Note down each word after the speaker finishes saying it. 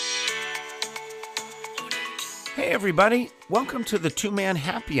Hey, everybody. Welcome to the Two-Man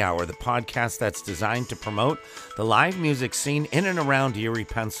Happy Hour, the podcast that's designed to promote the live music scene in and around Erie,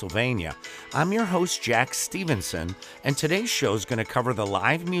 Pennsylvania. I'm your host, Jack Stevenson, and today's show is going to cover the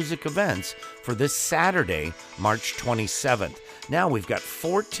live music events for this Saturday, March 27th. Now, we've got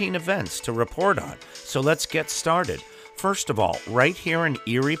 14 events to report on, so let's get started. First of all, right here in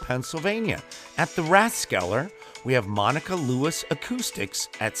Erie, Pennsylvania, at the Rathskeller, we have Monica Lewis Acoustics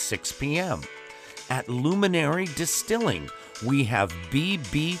at 6 p.m. At Luminary Distilling, we have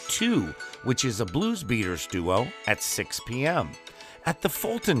BB2, which is a Blues Beaters duo, at 6 p.m. At the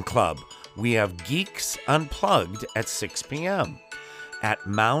Fulton Club, we have Geeks Unplugged at 6 p.m. At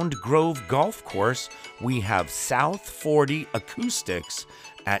Mound Grove Golf Course, we have South 40 Acoustics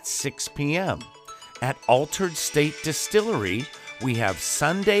at 6 p.m. At Altered State Distillery, we have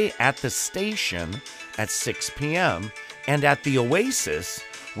Sunday at the Station at 6 p.m. And at the Oasis,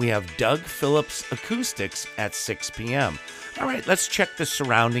 we have Doug Phillips Acoustics at 6 p.m. All right, let's check the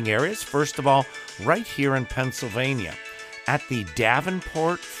surrounding areas. First of all, right here in Pennsylvania, at the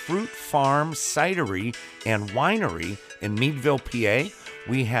Davenport Fruit Farm Cidery and Winery in Meadville, PA,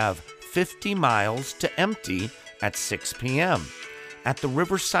 we have 50 Miles to Empty at 6 p.m. At the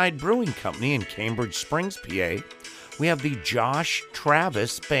Riverside Brewing Company in Cambridge Springs, PA, we have the Josh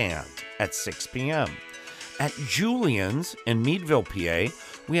Travis Band at 6 p.m. At Julian's in Meadville, PA,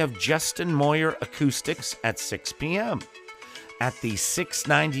 we have Justin Moyer Acoustics at 6 p.m. At the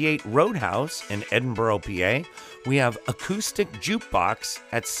 698 Roadhouse in Edinboro, PA, we have Acoustic Jukebox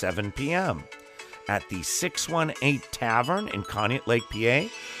at 7 p.m. At the 618 Tavern in Conneaut Lake,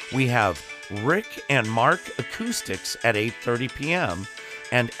 PA, we have Rick and Mark Acoustics at 8:30 p.m.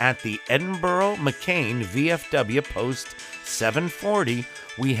 And at the Edinboro McCain VFW Post 740,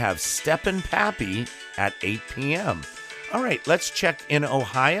 we have Steppin' Pappy at 8 p.m. All right, let's check in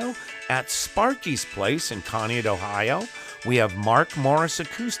Ohio. At Sparky's Place in Conneaut, Ohio, we have Mark Morris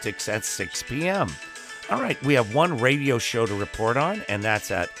Acoustics at 6 p.m. All right, we have one radio show to report on, and that's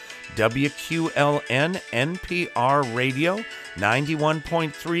at WQLN NPR Radio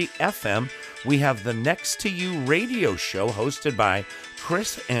 91.3 FM. We have the Next to You radio show hosted by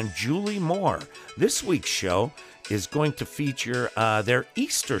Chris and Julie Moore. This week's show is going to feature their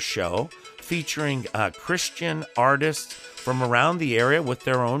Easter show featuring Christian artists from around the area with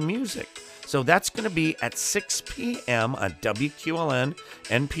their own music. So that's going to be at 6 p.m. on WQLN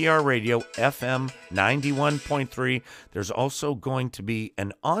NPR Radio FM 91.3. There's also going to be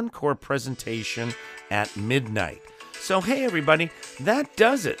an encore presentation at midnight. So, hey, everybody, that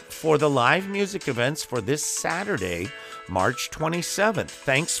does it for the live music events for this Saturday, March 27th.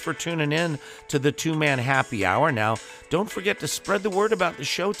 Thanks for tuning in to the Two-Man Happy Hour. Now, don't forget to spread the word about the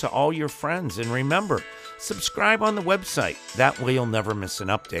show to all your friends. And remember, subscribe on the website. That way you'll never miss an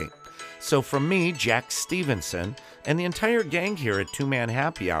update. So from me, Jack Stevenson, and the entire gang here at Two-Man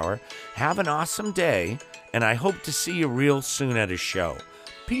Happy Hour, have an awesome day, and I hope to see you real soon at a show.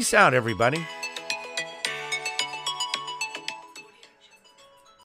 Peace out, everybody.